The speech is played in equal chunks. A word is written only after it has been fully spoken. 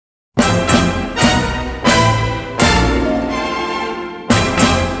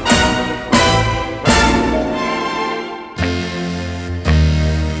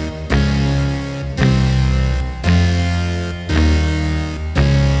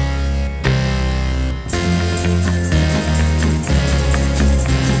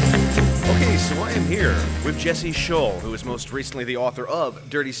Jessie Sholl, who is most recently the author of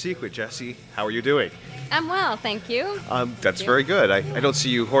Dirty Secret. Jessie, how are you doing? I'm well, thank you. That's very good. I don't see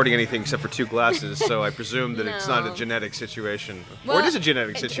you hoarding anything except for 2 glasses, so I presume that it's not a No. genetic situation. Well, or it is a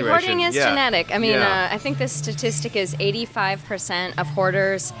genetic situation. Hoarding is genetic. I mean, Yeah. I think the statistic is 85% of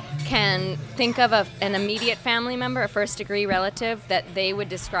hoarders can think of an immediate family member, a first-degree relative, that they would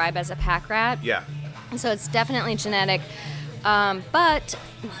describe as a pack rat. Yeah. So it's definitely genetic. But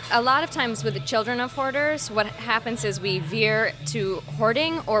a lot of times with the children of hoarders, what happens is we veer to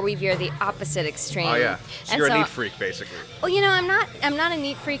hoarding or we veer the opposite extreme. Oh, yeah. So And you're a neat freak, basically. Well, I'm not a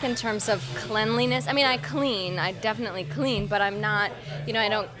neat freak in terms of cleanliness. I mean, I definitely clean, but I'm not,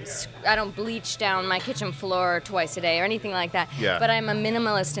 I don't bleach down my kitchen floor twice a day or anything like that. Yeah. But I'm a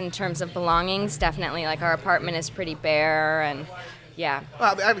minimalist in terms of belongings, definitely. Like our apartment is pretty bare and yeah.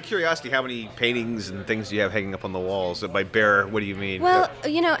 Well, I have a curiosity. How many paintings and things do you have hanging up on the walls? By bare, what do you mean? Well,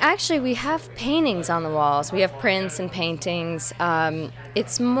 actually, we have paintings on the walls. We have prints and paintings.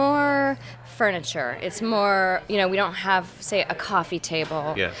 It's more furniture. It's more, we don't have, say, a coffee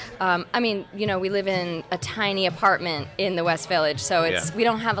table. Yeah. We live in a tiny apartment in the West Village, so we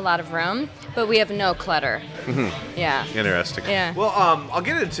don't have a lot of room, but we have no clutter. Mm-hmm. Yeah. Interesting. Yeah. Well, I'll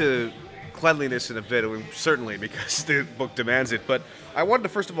get into cleanliness in a bit, certainly because the book demands it, but I wanted to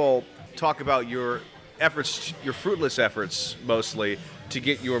first of all talk about your efforts, your fruitless efforts mostly, to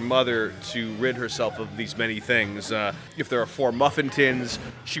get your mother to rid herself of these many things. If there are 4 muffin tins,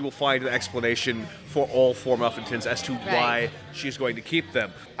 she will find an explanation for all 4 muffin tins as to why she's going to keep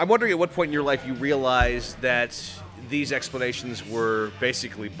them. I'm wondering at what point in your life you realized that these explanations were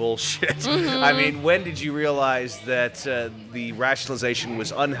basically bullshit. Mm-hmm. I mean, when did you realize that the rationalization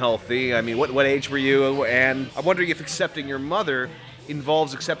was unhealthy? I mean, what age were you? And I'm wondering if accepting your mother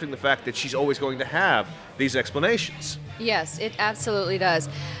involves accepting the fact that she's always going to have these explanations. Yes, it absolutely does.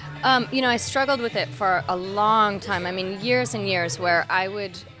 I struggled with it for a long time. I mean, years and years where I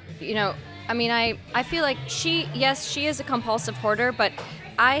would, I feel like she is a compulsive hoarder, but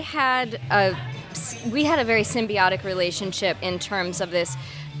we had a very symbiotic relationship in terms of this.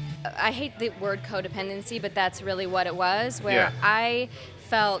 I hate the word codependency, but that's really what it was, where I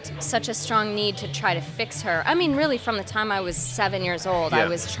felt such a strong need to try to fix her. I mean, really from the time I was 7 years old, I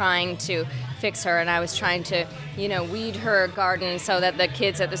was trying to fix her, and I was trying to, weed her garden so that the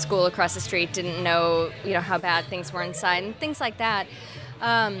kids at the school across the street didn't know, how bad things were inside and things like that.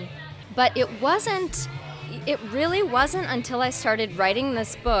 But it really wasn't until I started writing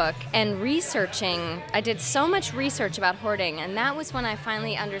this book and researching. I did so much research about hoarding, and that was when I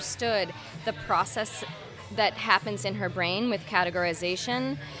finally understood the process that happens in her brain with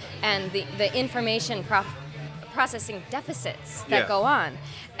categorization and the information processing deficits that go on,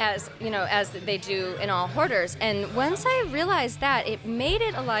 as they do in all hoarders. And once I realized that, it made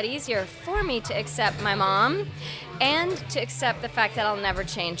it a lot easier for me to accept my mom and to accept the fact that I'll never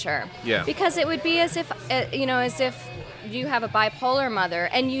change her. Yeah. Because it would be as if you have a bipolar mother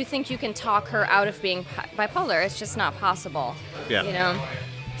and you think you can talk her out of being bipolar. It's just not possible. Yeah.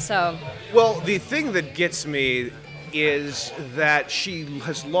 So. Well, the thing that gets me is that she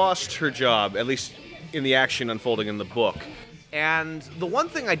has lost her job, at least in the action unfolding in the book. And the one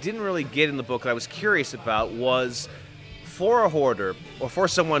thing I didn't really get in the book that I was curious about was, for a hoarder, or for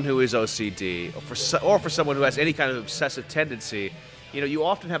someone who is OCD, or for someone who has any kind of obsessive tendency, you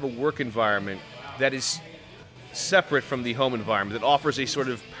often have a work environment that is separate from the home environment, that offers a sort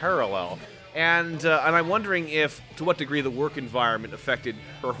of parallel. And I'm wondering to what degree the work environment affected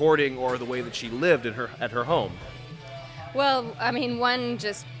her hoarding or the way that she lived at her home. Well, I mean, one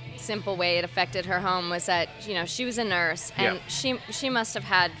just simple way it affected her home was that, she was a nurse, and she must have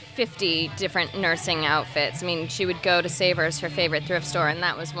had 50 different nursing outfits. I mean, she would go to Savers, her favorite thrift store, and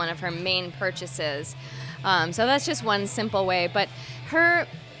that was one of her main purchases. So that's just one simple way. But her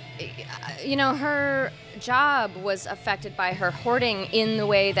job was affected by her hoarding in the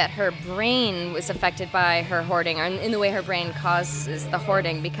way that her brain was affected by her hoarding, or in the way her brain causes the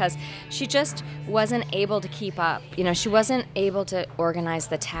hoarding, because she just wasn't able to keep up. She wasn't able to organize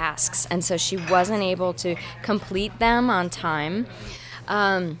the tasks, and so she wasn't able to complete them on time.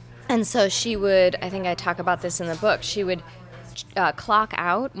 And so she would, I think I talk about this in the book, she would clock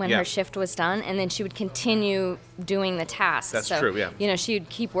out when her shift was done, and then she would continue doing the tasks. That's true, yeah. She would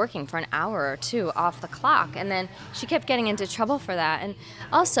keep working for an hour or two off the clock, and then she kept getting into trouble for that. And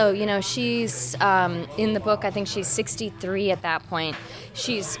also, she's, in the book, I think she's 63 at that point.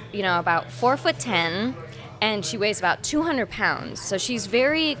 She's, about 4'10", and she weighs about 200 pounds. So she's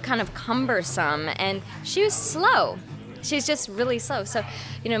very kind of cumbersome, and she was slow. She's just really slow. So,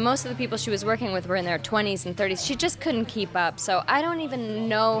 most of the people she was working with were in their 20s and 30s. She just couldn't keep up. So I don't even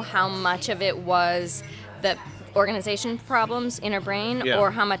know how much of it was the organization problems in her brain, Yeah.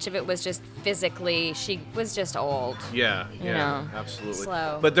 or how much of it was just physically, she was just old. Yeah, You know, absolutely.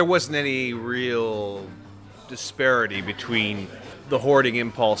 slow. But there wasn't any real disparity between the hoarding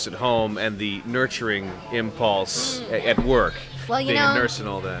impulse at home and the nurturing impulse at work. Well, you being know, a nurse and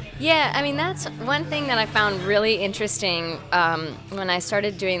all that. Yeah, I mean, that's one thing that I found really interesting when I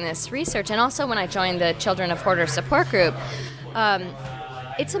started doing this research, and also when I joined the Children of Hoarders support group.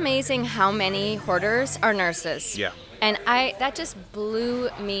 It's amazing how many hoarders are nurses. Yeah. And that just blew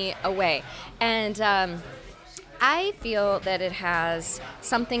me away. And I feel that it has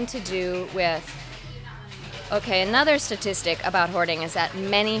something to do with, okay, another statistic about hoarding is that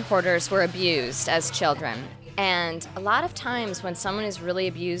many hoarders were abused as children. And a lot of times when someone is really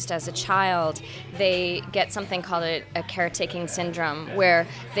abused as a child, they get something called a caretaking syndrome, where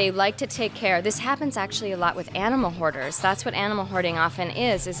they like to take care. This happens actually a lot with animal hoarders. That's what animal hoarding often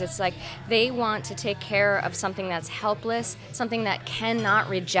is it's like they want to take care of something that's helpless, something that cannot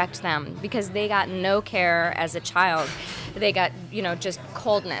reject them, because they got no care as a child. They got, just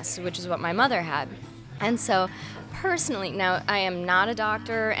coldness, which is what my mother had. And so personally, now I am not a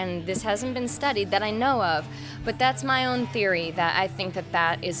doctor and this hasn't been studied that I know of, but that's my own theory, that I think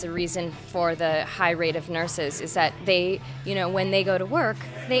that is the reason for the high rate of nurses, is that they, when they go to work,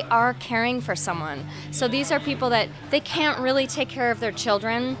 they are caring for someone. So these are people that they can't really take care of their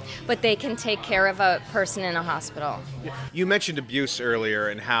children, but they can take care of a person in a hospital. You mentioned abuse earlier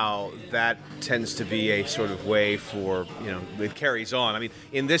and how that tends to be a sort of way for, it carries on. I mean,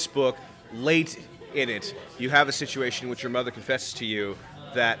 in this book, late in it, you have a situation in which your mother confesses to you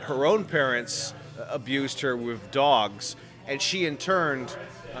that her own parents abused her with dogs, and she in turn,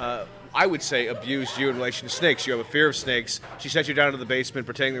 I would say, abused you in relation to snakes. You have a fear of snakes. She sent you down to the basement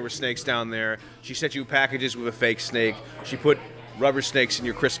pretending there were snakes down there. She sent you packages with a fake snake. She put rubber snakes in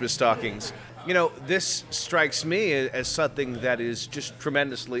your Christmas stockings. This strikes me as something that is just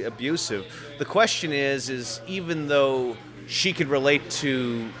tremendously abusive. The question is even though she could relate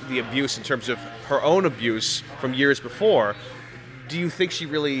to the abuse in terms of her own abuse from years before, do you think she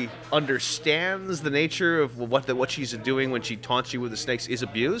really understands the nature of what she's doing when she taunts you with the snakes is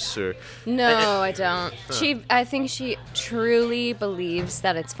abuse? Or No, I don't. I think she truly believes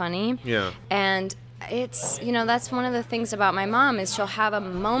that it's funny. Yeah. And it's, that's one of the things about my mom, is she'll have a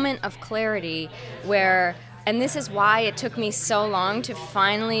moment of clarity where, and this is why it took me so long to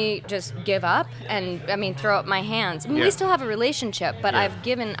finally just give up and, throw up my hands. We still have a relationship, but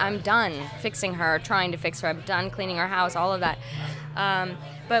I'm done fixing her, trying to fix her. I'm done cleaning her house, all of that.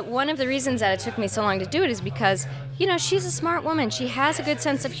 But one of the reasons that it took me so long to do it is because, she's a smart woman. She has a good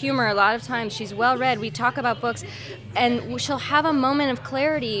sense of humor a lot of times. She's well-read. We talk about books. And she'll have a moment of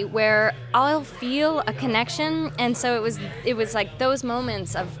clarity where I'll feel a connection. And so it was like those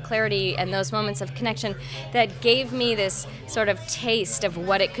moments of clarity and those moments of connection that gave me this sort of taste of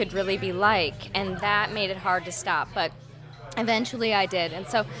what it could really be like. And that made it hard to stop. But eventually I did. And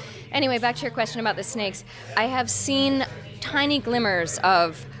so anyway, back to your question about the snakes. I have seen tiny glimmers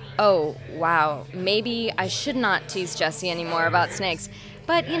of, oh, wow, maybe I should not tease Jessie anymore about snakes.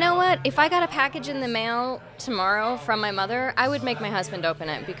 But you know what? If I got a package in the mail tomorrow from my mother, I would make my husband open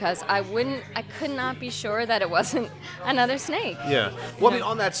it, because I could not be sure that it wasn't another snake. Yeah. Well,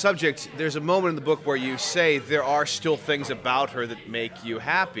 on that subject, there's a moment in the book where you say there are still things about her that make you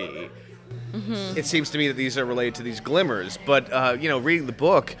happy. Mm-hmm. It seems to me that these are related to these glimmers. But, reading the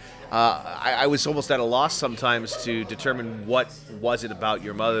book, I was almost at a loss sometimes to determine what was it about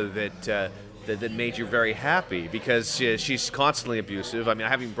your mother that made you very happy, because she's constantly abusive. I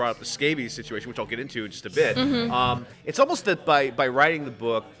haven't even brought up the scabies situation, which I'll get into in just a bit. Mm-hmm. It's almost that by writing the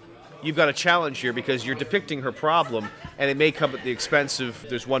book, you've got a challenge here, because you're depicting her problem, and it may come at the expense of,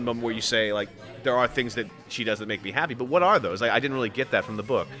 there's one moment where you say, like, there are things that she does that make me happy, but what are those? I didn't really get that from the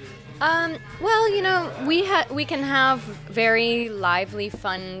book. Well, we can have very lively,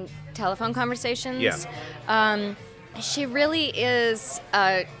 fun telephone conversations. Yeah. She really is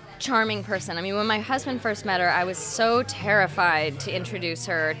a charming person. When my husband first met her, I was so terrified to introduce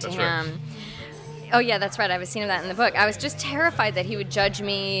her to him. Right. Oh, yeah, that's right. I was seeing that in the book. I was just terrified that he would judge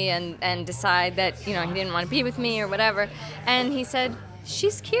me and decide that, he didn't want to be with me or whatever. And he said,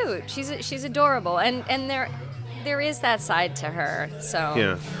 she's cute. She's adorable. And there is that side to her. So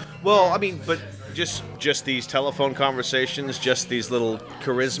yeah. Well, but just these telephone conversations, just these little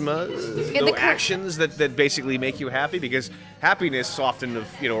charisma, actions that basically make you happy, because happiness often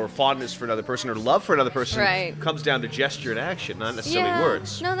or fondness for another person or love for another person comes down to gesture and action, not necessarily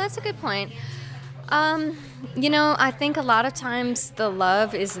words. No, that's a good point. I think a lot of times the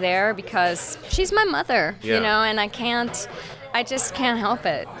love is there because she's my mother, and I can't I just can't help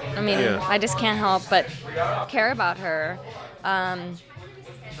it. I mean, I just can't help but care about her.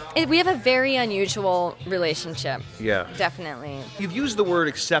 We have a very unusual relationship. Yeah. Definitely. You've used the word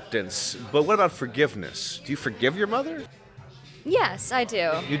acceptance, but what about forgiveness? Do you forgive your mother? Yes, I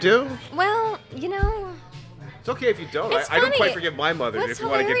do. You do? Well, It's okay if you don't. It's I don't funny. quite forgive my mother. What's if you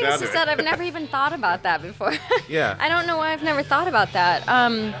want to get down hilarious to is it. that I've never even thought about that before. Yeah. I don't know why I've never thought about that.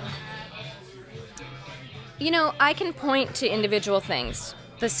 I can point to individual things.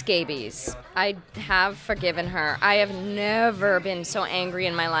 The scabies. I have forgiven her. I have never been so angry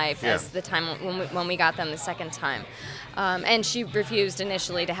in my life as the time when we got them the second time. And she refused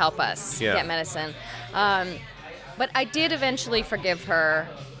initially to help us get medicine. But I did eventually forgive her.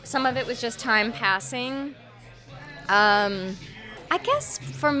 Some of it was just time passing. I guess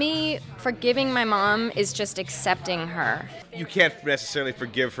for me, forgiving my mom is just accepting her. You can't necessarily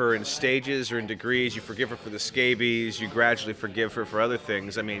forgive her in stages or in degrees. You forgive her for the scabies. You gradually forgive her for other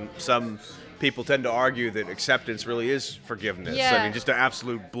things. I mean, some people tend to argue that acceptance really is forgiveness. Yeah. I mean, just an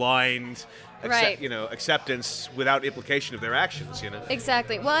absolute blind acceptance without implication of their actions,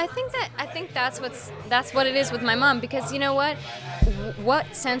 Exactly. Well, I think that's what it is with my mom, because you know what?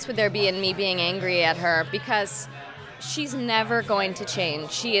 What sense would there be in me being angry at her? Because she's never going to change.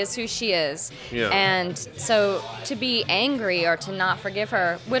 She is who she is. Yeah. And so to be angry or to not forgive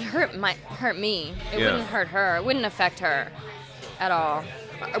her would hurt me. It wouldn't hurt her. It wouldn't affect her at all.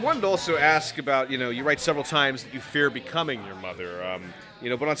 I wanted to also ask about, you write several times that you fear becoming your mother,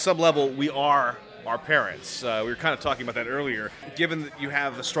 but on some level, we are our parents. We were kind of talking about that earlier. Given that you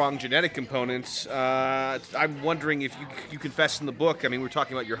have a strong genetic component, I'm wondering if you confess in the book, I mean, we were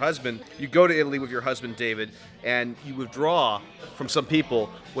talking about your husband. You go to Italy with your husband, David, and you withdraw from some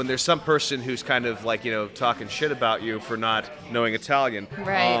people when there's some person who's kind of like, talking shit about you for not knowing Italian.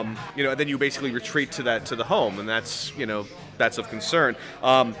 Right. And then you basically retreat to the home, and that's of concern.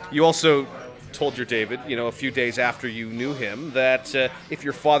 You also told your David, a few days after you knew him, that if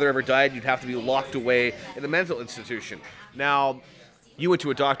your father ever died, you'd have to be locked away in a mental institution. Now, you went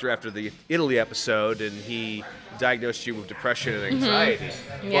to a doctor after the Italy episode, and he diagnosed you with depression and anxiety.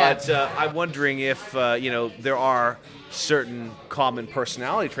 Mm-hmm. Yeah. But I'm wondering if, there are certain common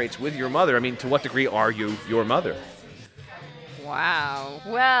personality traits with your mother. I mean, to what degree are you your mother? Wow.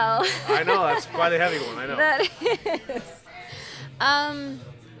 Well. I know, that's quite a heavy one, I know. That is.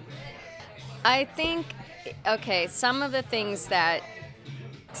 I think, some of the things that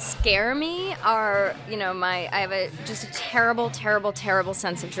scare me are, I have just a terrible, terrible, terrible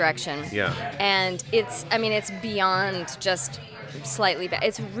sense of direction. Yeah. And it's beyond just slightly bad.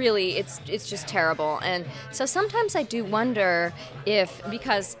 It's just terrible. And so sometimes I do wonder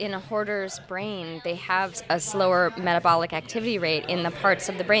because in a hoarder's brain, they have a slower metabolic activity rate in the parts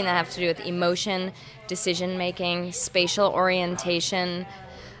of the brain that have to do with emotion, decision-making, spatial orientation,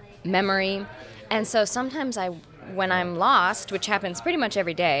 memory. And so sometimes when I'm lost, which happens pretty much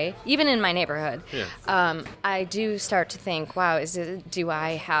every day, even in my neighborhood, I do start to think, wow, do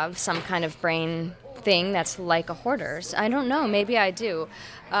I have some kind of brain thing that's like a hoarder's? I don't know. Maybe I do.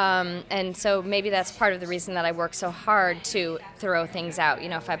 And so maybe that's part of the reason that I work so hard to throw things out.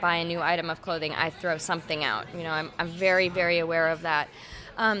 If I buy a new item of clothing, I throw something out. I'm very, very aware of that.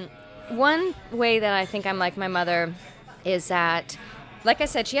 One way that I think I'm like my mother is that, like I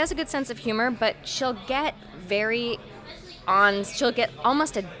said, she has a good sense of humor, but she'll get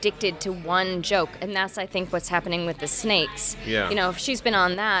almost addicted to one joke, and that's, I think, what's happening with the snakes. Yeah. She's been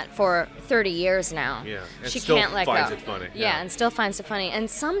on that for 30 years now. Yeah. And she still can't let finds go. it funny. Yeah, and still finds it funny. And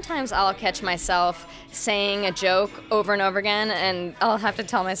sometimes I'll catch myself saying a joke over and over again, and I'll have to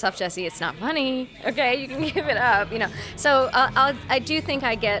tell myself, Jessie, it's not funny. Okay, you can give it up. So I do think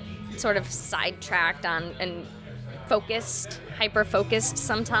I get sort of sidetracked and hyper-focused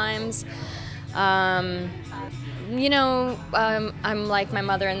sometimes. I'm like my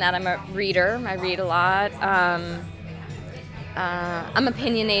mother in that I'm a reader. I read a lot. I'm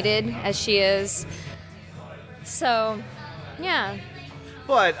opinionated, as she is. So, yeah.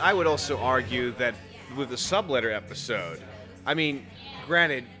 But I would also argue that with the subletter episode, I mean,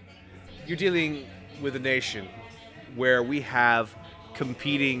 granted, you're dealing with a nation where we have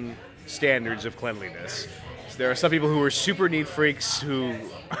competing standards of cleanliness. There are some people who are super neat freaks who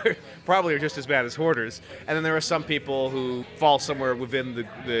probably are just as bad as hoarders, and then there are some people who fall somewhere within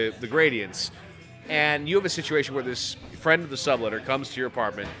the gradients. And you have a situation where this friend of the subletter comes to your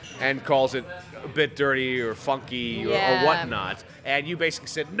apartment and calls it a bit dirty or funky or whatnot, and you basically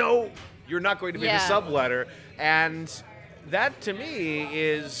said, no, you're not going to be the subletter. And that, to me,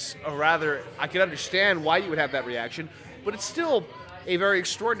 is a rather... I can understand why you would have that reaction, but it's still a very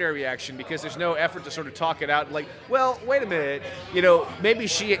extraordinary reaction because there's no effort to sort of talk it out. Like, well, wait a minute, maybe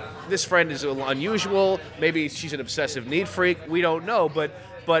this friend is a little unusual. Maybe she's an obsessive need freak. We don't know, but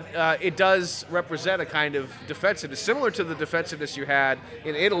it does represent a kind of defensiveness, similar to the defensiveness you had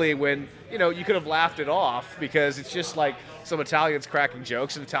in Italy when, you could have laughed it off because it's just like some Italians cracking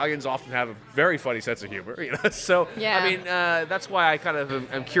jokes, and Italians often have a very funny sense of humor, So, yeah. I mean, that's why I kind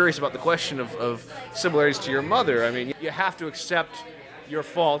of am curious about the question of similarities to your mother. I mean, you have to accept your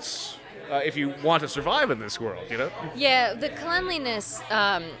faults if you want to survive in this world, Yeah, the cleanliness,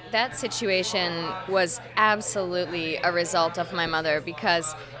 that situation was absolutely a result of my mother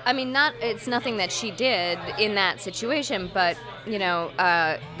because, I mean, it's nothing that she did in that situation, but,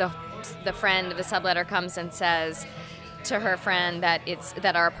 the friend of the subletter comes and says to her friend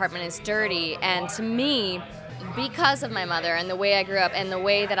that our apartment is dirty, and to me, because of my mother and the way I grew up and the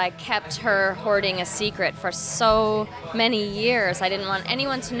way that I kept her hoarding a secret for so many years, I didn't want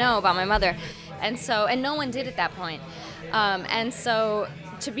anyone to know about my mother, and no one did at that point, and so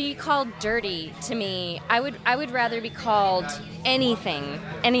to be called dirty to me, I would rather be called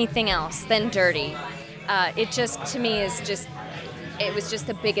anything else than dirty. It just, to me, it was just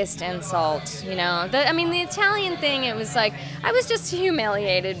the biggest insult, The Italian thing, it was like, I was just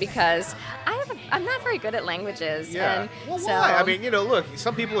humiliated because I'm not very good at languages. Yeah. And well, why? I mean, look,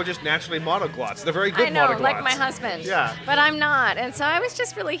 some people are just naturally monoglots. They're very good monoglots. Like my husband. Yeah. But I'm not. And so I was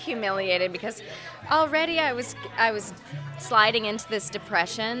just really humiliated because already I was sliding into this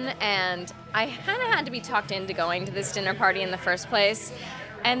depression, and I kind of had to be talked into going to this dinner party in the first place.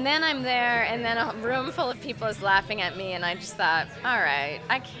 And then I'm there, and then a room full of people is laughing at me, and I just thought, all right,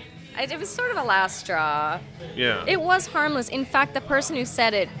 I can't. It was sort of a last straw. Yeah. It was harmless. In fact, the person who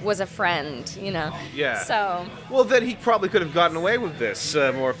said it was a friend, Yeah. So. Well, then he probably could have gotten away with this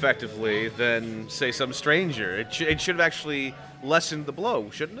more effectively than, say, some stranger. It should have actually lessened the blow,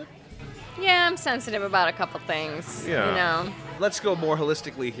 shouldn't it? Yeah, I'm sensitive about a couple things. Yeah. Let's go more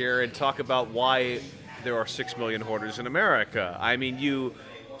holistically here and talk about why there are 6 million hoarders in America. I mean, you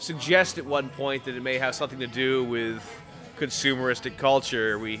suggest at one point that it may have something to do with consumeristic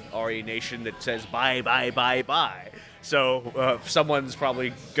culture. We are a nation that says buy, buy, buy, buy. So someone's probably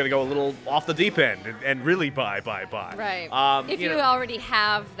going to go a little off the deep end and really buy, buy, buy. Right. If you already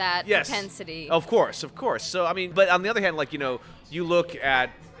have that propensity. Of course. So, I mean, but on the other hand, like, you look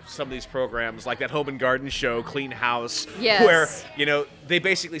at some of these programs, like that Home and Garden show, Clean House, where, they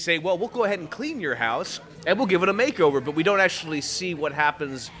basically say, well, we'll go ahead and clean your house, and we'll give it a makeover, but we don't actually see what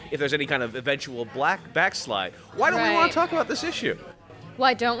happens if there's any kind of eventual backslide. Why don't we want to talk about this issue?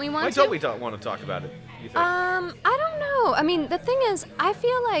 Why don't we want to? Why don't we want to talk about it, you think? I don't know. I mean, the thing is, I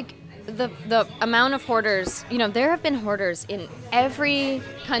feel like the amount of hoarders, there have been hoarders in every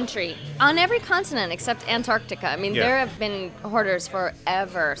country, on every continent except Antarctica. I mean, there have been hoarders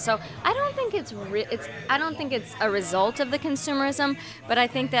forever. So I don't think I don't think it's a result of the consumerism, but I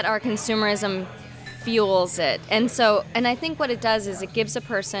think that our consumerism fuels it. And I think what it does is it gives a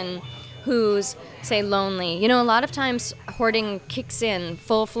person who's, say, lonely. A lot of times hoarding kicks in,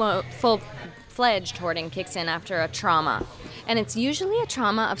 full-fledged hoarding kicks in after a trauma. And it's usually a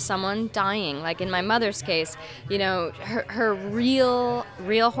trauma of someone dying. Like in my mother's case, her real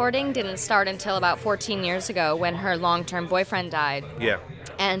hoarding didn't start until about 14 years ago when her long-term boyfriend died. Yeah.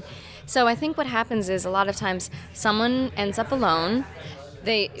 And so I think what happens is a lot of times someone ends up alone,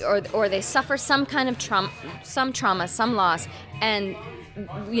 they suffer some kind of trauma, some loss, and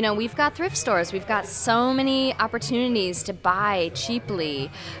we've got thrift stores. We've got so many opportunities to buy cheaply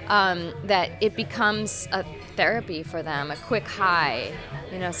that it becomes a therapy for them, a quick high.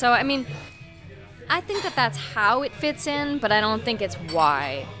 So I mean, I think that's how it fits in, but I don't think it's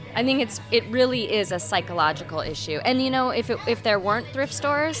why. I think it really is a psychological issue. And if there weren't thrift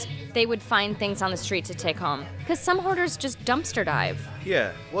stores, they would find things on the street to take home. Because some hoarders just dumpster dive.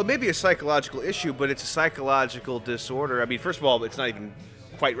 Yeah. Well, maybe a psychological issue, but it's a psychological disorder. I mean, first of all, it's not even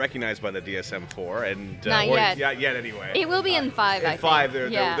quite recognized by the DSM-4, and not yet. Yeah, yet anyway. It will be in 5. I think. 5.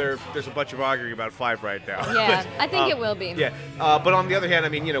 There's a bunch of arguing about 5 right now. Yeah, I think it will be. Yeah, but on the other hand, I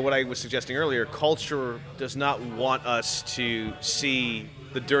mean, what I was suggesting earlier, culture does not want us to see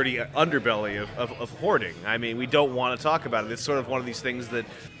the dirty underbelly of hoarding. I mean, we don't want to talk about it. It's sort of one of these things that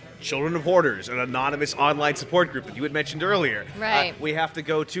Children of Hoarders, an anonymous online support group that you had mentioned earlier. Right. We have to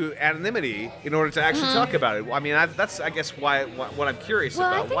go to anonymity in order to actually talk about it. I mean, that's, I guess, what I'm curious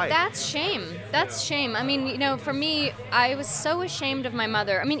about. Well, I think why. that's shame. That's shame. I mean, for me, I was so ashamed of my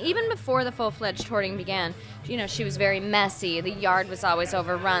mother. I mean, even before the full-fledged hoarding began, she was very messy. The yard was always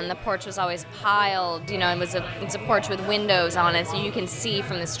overrun. The porch was always piled. It's a porch with windows on it, so you can see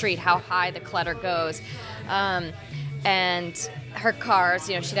from the street how high the clutter goes. and her cars,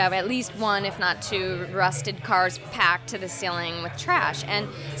 she'd have at least one, if not two, rusted cars packed to the ceiling with trash. And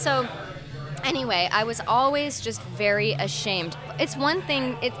so anyway, I was always just very ashamed. It's one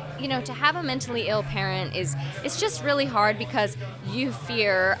thing, to have a mentally ill parent it's just really hard because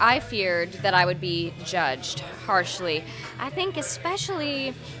I feared that I would be judged harshly. I think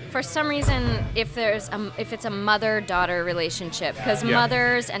especially for some reason if it's a mother-daughter relationship, because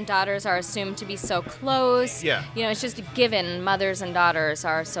mothers and daughters are assumed to be so close. Yeah. It's just a given, mothers and daughters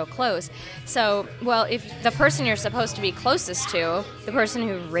are so close. So, well, if the person you're supposed to be closest to, the person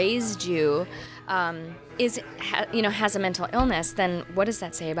who raised you, has a mental illness, then what does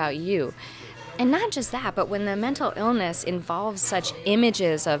that say about you? And not just that, but when the mental illness involves such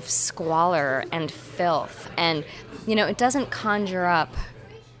images of squalor and filth, and it doesn't conjure up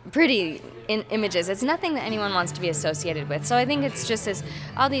pretty images. It's nothing that anyone wants to be associated with. So I think it's just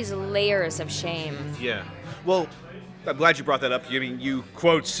all these layers of shame. Yeah. Well, I'm glad you brought that up. I mean, you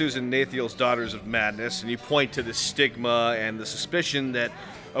quote Susan Nathiel's Daughters of Madness, and you point to the stigma and the suspicion that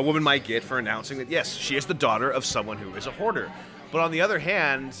a woman might get for announcing that, yes, she is the daughter of someone who is a hoarder. But on the other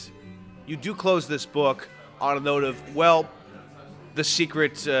hand, you do close this book on a note of, well, the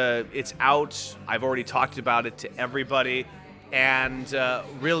secret, it's out. I've already talked about it to everybody, and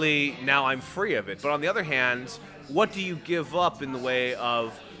really now I'm free of it. But on the other hand, what do you give up in the way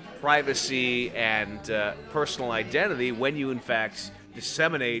of privacy and personal identity when you, in fact,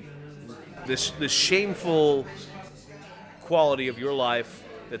 disseminate this shameful quality of your life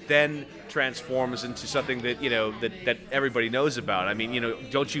that then transforms into something that that everybody knows about? I mean,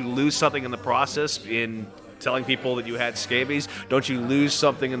 don't you lose something in the process in telling people that you had scabies? Don't you lose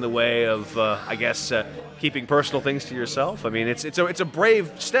something in the way of, keeping personal things to yourself? I mean, it's a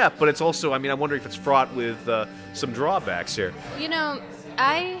brave step, but it's also, I'm wondering if it's fraught with some drawbacks here.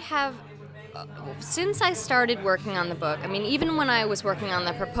 I have, since I started working on the book, even when I was working on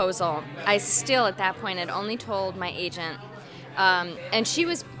the proposal, I still at that point had only told my agent. And she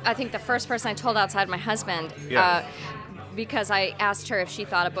was, I think, the first person I told outside my husband, because I asked her if she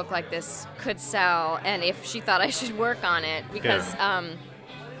thought a book like this could sell and if she thought I should work on it, because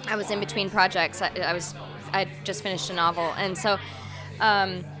I was in between projects. I'd just finished a novel, and so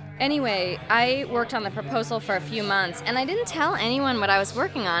anyway, I worked on the proposal for a few months, and I didn't tell anyone what I was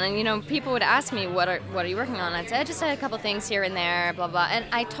working on. And people would ask me, "What are you working on?" I'd say, "I just had a couple things here and there, blah blah." And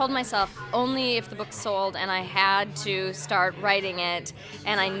I told myself only if the book sold and I had to start writing it,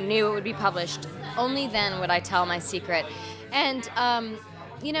 and I knew it would be published, only then would I tell my secret. And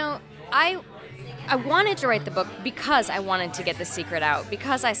I wanted to write the book because I wanted to get the secret out,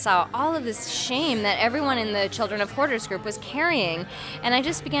 because I saw all of this shame that everyone in the Children of Hoarders group was carrying, and I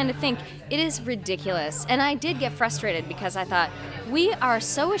just began to think, it is ridiculous. And I did get frustrated because I thought, we are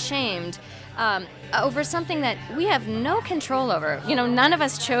so ashamed over something that we have no control over. None of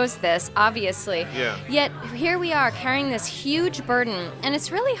us chose this, obviously. Yeah. Yet here we are carrying this huge burden, and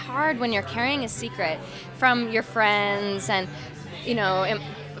it's really hard when you're carrying a secret from your friends and,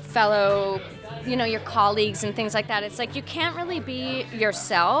 fellow your colleagues and things like that. It's like you can't really be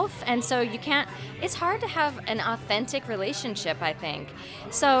yourself, and so it's hard to have an authentic relationship, I think.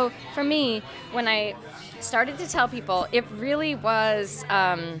 So for me, when I started to tell people, it really was,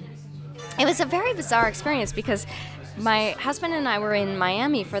 it was a very bizarre experience, because my husband and I were in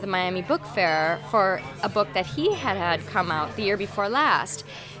Miami for the Miami Book Fair for a book that he had come out the year before last.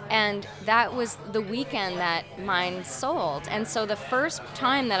 And that was the weekend that mine sold. And so the first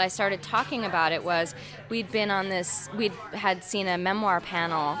time that I started talking about it was we'd had seen a memoir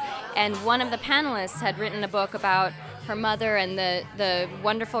panel, and one of the panelists had written a book about her mother and the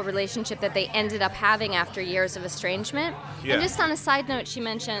wonderful relationship that they ended up having after years of estrangement. Yeah. And just on a side note, she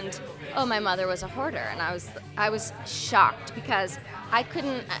mentioned, "Oh, my mother was a hoarder," and I was shocked, because I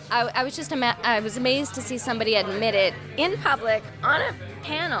couldn't. I was just I was amazed to see somebody admit it in public on a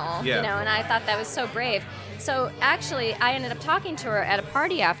panel, and I thought that was so brave. So actually, I ended up talking to her at a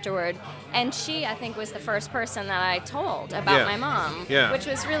party afterward, and she, I think, was the first person that I told about my mom, which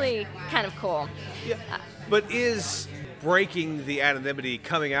was really kind of cool. Yeah. But is breaking the anonymity,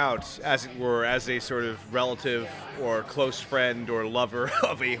 coming out, as it were, as a sort of relative or close friend or lover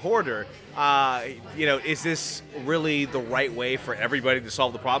of a hoarder, is this really the right way for everybody to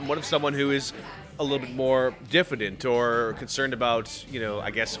solve the problem? What if someone who is a little bit more diffident or concerned about,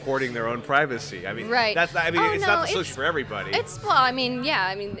 hoarding their own privacy? Right. It's not the solution for everybody.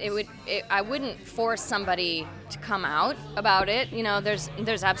 I wouldn't force somebody to come out about it.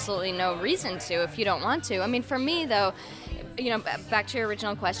 There's absolutely no reason to if you don't want to. For me, though, back to your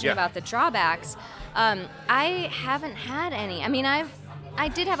original question about the drawbacks, I haven't had any.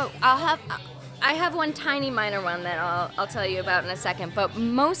 I have one tiny minor one that I'll tell you about in a second, but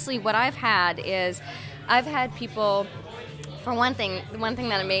mostly what I've had is I've had people, for one thing, the one thing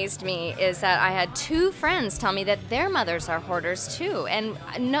that amazed me is that I had 2 friends tell me that their mothers are hoarders too, and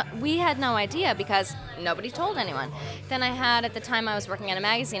we had no idea because nobody told anyone. Then I had, at the time I was working at a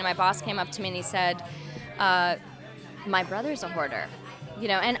magazine, and my boss came up to me and he said, my brother's a hoarder. You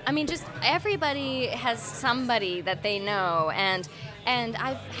know, and I mean, just everybody has somebody that they know, and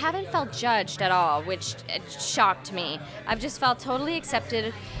I haven't felt judged at all, which shocked me. I've just felt totally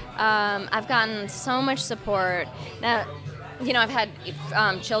accepted. I've gotten so much support. Now, you know, I've had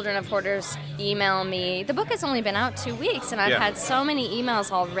children of hoarders email me. The book has only been out 2 weeks, and I've had so many emails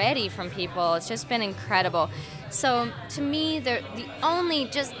already from people. It's just been incredible. So to me, the only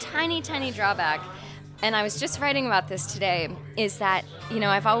just tiny drawback, and I was just writing about this today, is that, you know,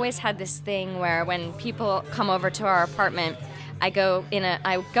 I've always had this thing where when people come over to our apartment, I go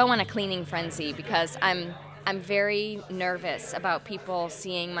on a cleaning frenzy because I'm very nervous about people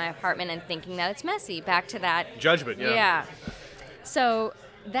seeing my apartment and thinking that it's messy. Back to that judgment. Yeah. So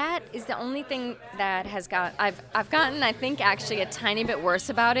that is the only thing that I've gotten, I think, actually a tiny bit worse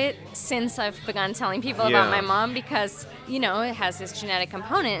about it since I've begun telling people about my mom, because, you know, it has this genetic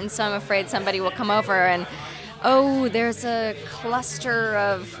component, and so I'm afraid somebody will come over and, oh, there's a cluster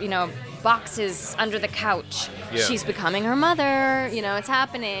of, you know, boxes under the couch. Yeah. She's becoming her mother, you know, it's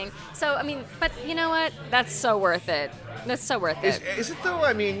happening. So, I mean, but you know what? That's so worth it. That's so worth it. Is it though?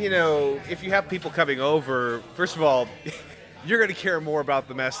 I mean, you know, if you have people coming over, first of all, you're going to care more about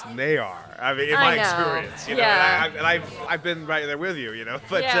the mess than they are. I mean, in my experience, you know, and I've been right there with you, you know.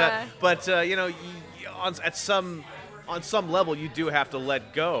 But you know, on some level, you do have to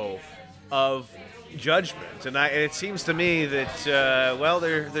let go of judgment, and it seems to me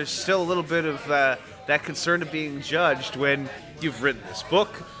that there's still a little bit of that concern of being judged when you've written this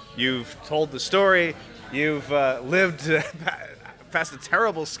book, you've told the story, you've lived past the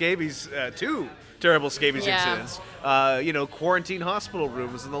terrible scabies incidents, you know, quarantine hospital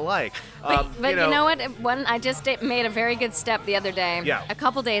rooms and the like. But you know what? I just made a very good step the other day, a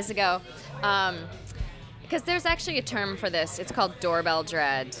couple days ago, because there's actually a term for this. It's called doorbell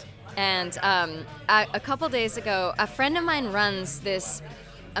dread. And a couple days ago, a friend of mine runs this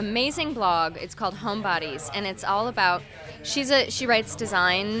amazing blog. It's called Homebodies, and it's all about, she writes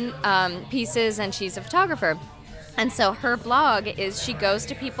design pieces, and she's a photographer. And so her blog is she goes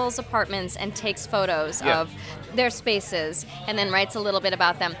to people's apartments and takes photos of their spaces and then writes a little bit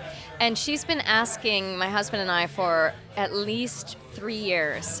about them. And she's been asking my husband and I for at least 3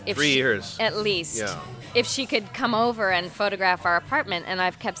 years. 3 years. At least. Yeah. If she could come over and photograph our apartment, and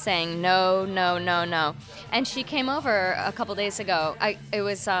I've kept saying no. And she came over a couple days ago. It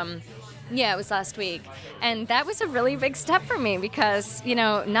was last week. And that was a really big step for me because, you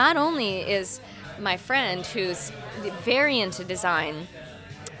know, not only is my friend who's very into design,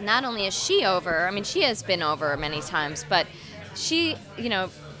 not only is she over, I mean, she has been over many times, but she, you know,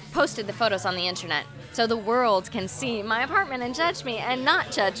 posted the photos on the internet so the world can see my apartment and judge me and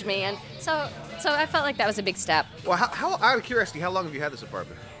not judge me. And so I felt like that was a big step. Well, how out of curiosity, how long have you had this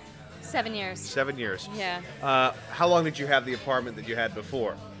apartment? 7 years. 7 years. Yeah. How long did you have the apartment that you had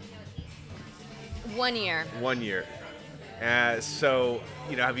before? 1 year. 1 year. So,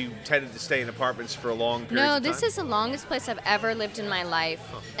 you know, have you tended to stay in apartments for a long period of time? No, this is the longest place I've ever lived in my life.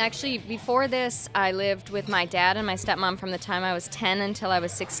 Actually, before this, I lived with my dad and my stepmom from the time I was 10 until I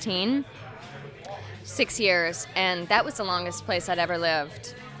was 16. 6 years, and that was the longest place I'd ever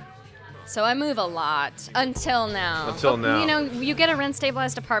lived. So I move a lot until now. You know, you get a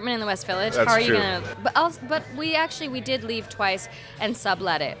rent-stabilized apartment in the West Village. That's how are you true. gonna? But we did leave twice and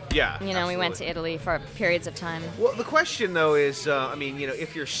sublet it. Yeah. You know, absolutely. we went to Italy for periods of time. Well, the question though is, I mean, you know,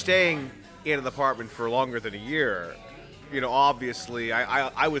 if you're staying in an apartment for longer than a year, you know, obviously,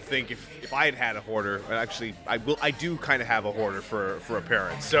 I would think if I had a hoarder, actually, I do kind of have a hoarder for a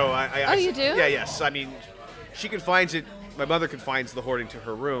parent. So you do? Yeah, yes. I mean, she confines it. My mother confines the hoarding to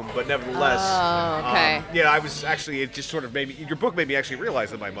her room, but nevertheless, okay. I was actually, it just sort of made me, your book made me actually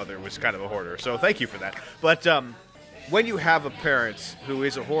realize that my mother was kind of a hoarder, so thank you for that. But when you have a parent who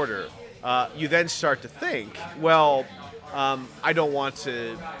is a hoarder, you then start to think, well, I don't want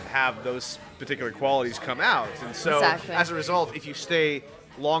to have those particular qualities come out, and so as a result, if you stay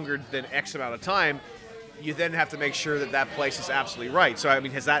longer than X amount of time, you then have to make sure that place is absolutely right. So, I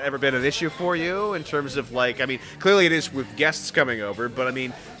mean, has that ever been an issue for you in terms of, like, I mean, clearly it is with guests coming over, but, I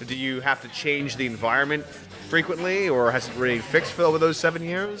mean, do you have to change the environment frequently, or has it remained fixed for over those 7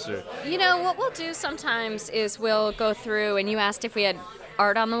 years? Or? You know, what we'll do sometimes is we'll go through, and you asked if we had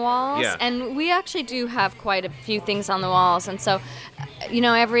art on the walls, and we actually do have quite a few things on the walls, and so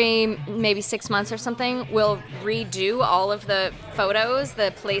every maybe 6 months or something, we'll redo all of the photos,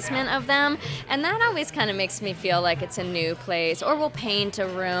 the placement of them, and that always kind of makes me feel like it's a new place. Or we'll paint a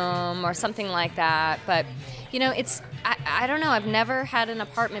room or something like that. But, I don't know. I've never had an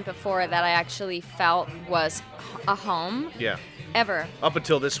apartment before that I actually felt was a home. Yeah. Ever. Up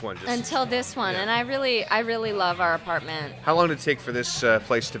until this one. Until this one, yeah. And I really love our apartment. How long did it take for this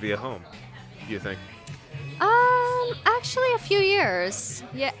place to be a home, do you think? Actually a few years.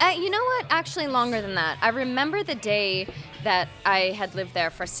 Yeah, you know what? Actually longer than that. I remember the day that I had lived there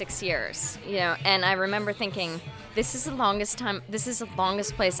for 6 years, and I remember thinking, this is the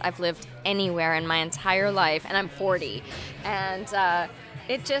longest place I've lived anywhere in my entire life, and I'm 40. And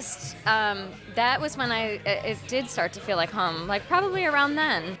it just, that was when it did start to feel like home, like probably around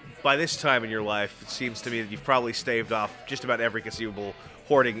then. By this time in your life, it seems to me that you've probably staved off just about every conceivable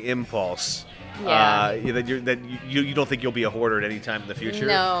hoarding impulse. Yeah. That you don't think you'll be a hoarder at any time in the future?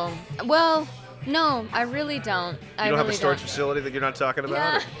 No. Well, no, I really don't. You don't have a storage facility that you're not talking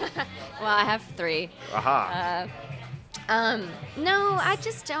about? Well, I have 3. Aha. No, I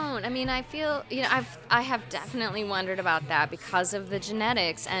just don't. I mean, I feel, I have definitely wondered about that because of the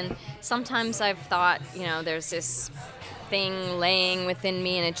genetics, and sometimes I've thought, there's this thing laying within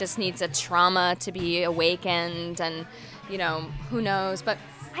me and it just needs a trauma to be awakened, and, who knows, but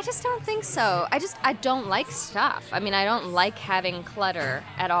I just don't think so. I don't like stuff. I mean, I don't like having clutter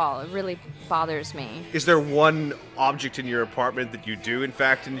at all. It really bothers me. Is there one object in your apartment that you do, in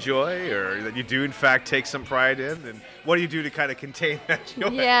fact, enjoy, or that you do, in fact, take some pride in? And what do you do to kind of contain that joy?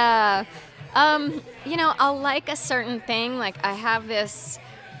 Yeah. I'll like a certain thing. Like, I have this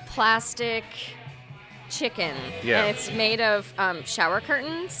plastic chicken. Yeah. And it's made of shower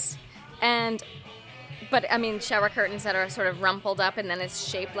curtains. But, shower curtains that are sort of rumpled up, and then it's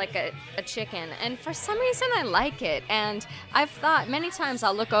shaped like a chicken. And for some reason, I like it. And I've thought many times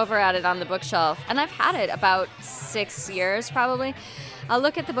I'll look over at it on the bookshelf, and I've had it about 6 years probably. I'll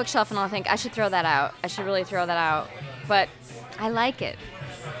look at the bookshelf and I'll think, I should throw that out. I should really throw that out. But I like it.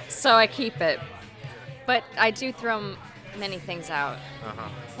 So I keep it. But I do throw many things out. Uh-huh.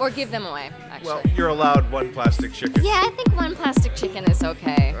 Or give them away, actually. Well, you're allowed one plastic chicken. Yeah, I think one plastic chicken is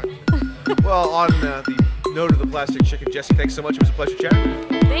okay. Right. Well, on the note of the plastic chicken, Jessie, thanks so much. It was a pleasure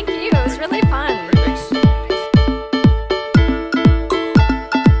chatting. Thank you. It was really fun.